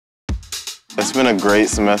It's been a great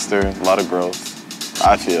semester, a lot of growth,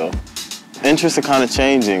 I feel. Interests are kind of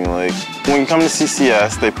changing. Like, when you come to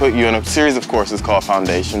CCS, they put you in a series of courses called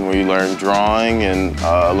Foundation, where you learn drawing and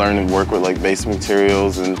learn to work with like basic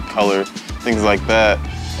materials and color, things like that.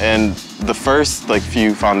 And the first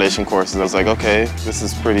few foundation courses, I was like, okay, this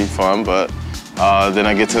is pretty fun, but then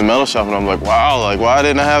I get to the metal shop and I'm like, wow, why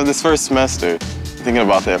didn't I have this first semester? Thinking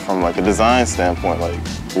about that from a design standpoint,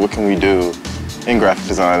 what can we do in graphic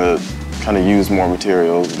design to kind of use more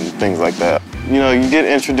materials and things like that. You know, you get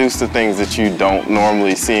introduced to things that you don't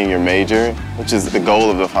normally see in your major, which is the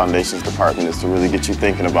goal of the foundations department, is to really get you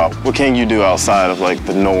thinking about what can you do outside of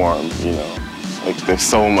the norm, you know. There's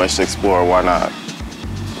so much to explore, why not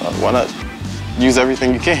use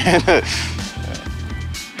everything you can?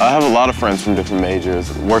 I have a lot of friends from different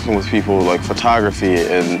majors, working with people like photography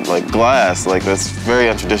and glass. That's very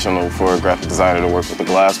untraditional for a graphic designer to work with a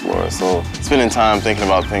glass blower. So spending time thinking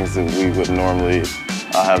about things that we would normally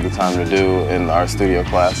have the time to do in our studio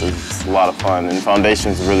classes, it's a lot of fun, and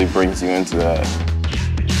Foundations really brings you into that.